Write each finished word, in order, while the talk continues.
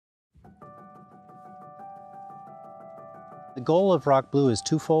The goal of ROCKBlue is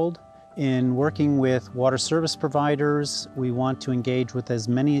twofold. In working with water service providers, we want to engage with as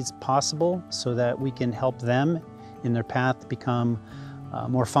many as possible so that we can help them in their path to become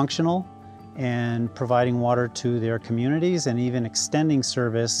more functional and providing water to their communities and even extending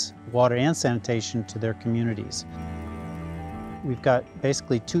service, water and sanitation to their communities. We've got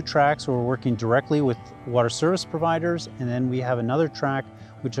basically two tracks where we're working directly with water service providers, and then we have another track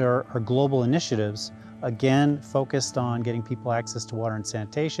which are our global initiatives, again focused on getting people access to water and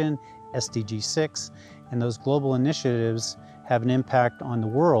sanitation, SDG 6, and those global initiatives have an impact on the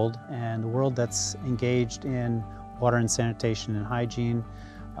world, and the world that's engaged in water and sanitation and hygiene.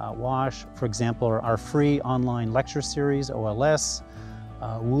 WASH, for example, our free online lecture series, OLS,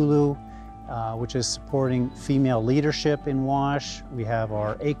 WULU, which is supporting female leadership in WASH. We have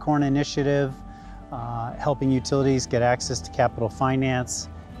our ACORN initiative, helping utilities get access to capital finance,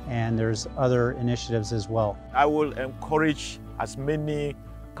 and there's other initiatives as well. I will encourage as many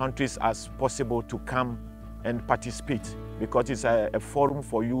countries as possible to come and participate, because it's a forum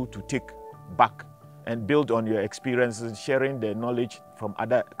for you to take back and build on your experiences, sharing the knowledge from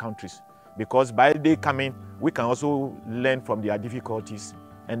other countries. Because by they coming, we can also learn from their difficulties,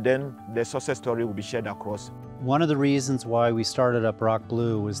 and then the success story will be shared across. One of the reasons why we started up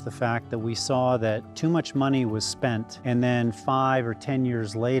ROCKBlue was the fact that we saw that too much money was spent, and then 5 or 10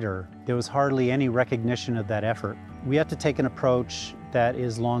 years later, there was hardly any recognition of that effort. We have to take an approach that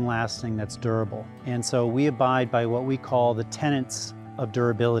is long-lasting, that's durable. And so we abide by what we call the tenets of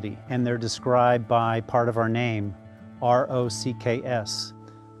durability, and they're described by part of our name, ROCKS.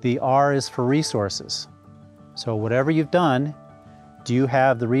 The R is for resources. So whatever you've done, do you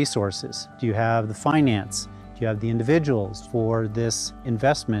have the resources? Do you have the finance? Do you have the individuals for this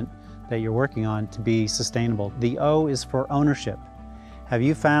investment that you're working on to be sustainable? The O is for ownership. Have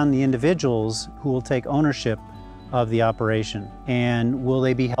you found the individuals who will take ownership of the operation? And will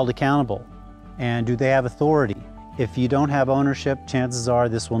they be held accountable? And do they have authority? If you don't have ownership, chances are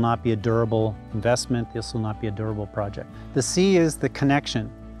this will not be a durable investment, this will not be a durable project. The C is the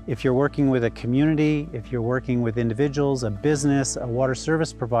connection. If you're working with a community, if you're working with individuals, a business, a water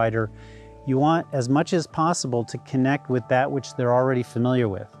service provider, you want as much as possible to connect with that which they're already familiar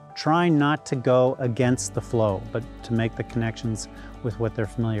with. Try not to go against the flow, but to make the connections with what they're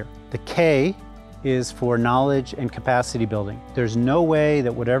familiar. The K is for knowledge and capacity building. There's no way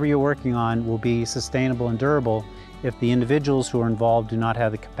that whatever you're working on will be sustainable and durable if the individuals who are involved do not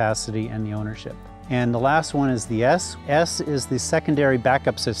have the capacity and the ownership. And the last one is the S. S is the secondary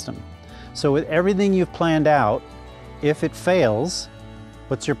backup system. So with everything you've planned out, if it fails,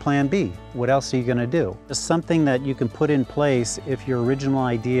 what's your plan B? What else are you going to do? It's something that you can put in place if your original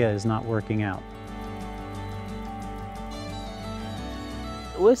idea is not working out.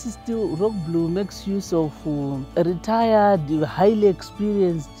 West Steel ROCKBlue makes use of retired, highly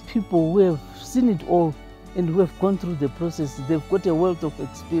experienced people who have seen it all and who have gone through the process. They've got a wealth of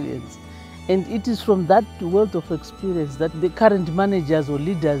experience. And it is from that wealth of experience that the current managers or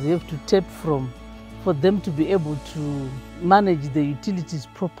leaders have to tap from for them to be able to manage the utilities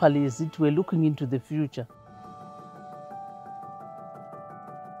properly as it were looking into the future.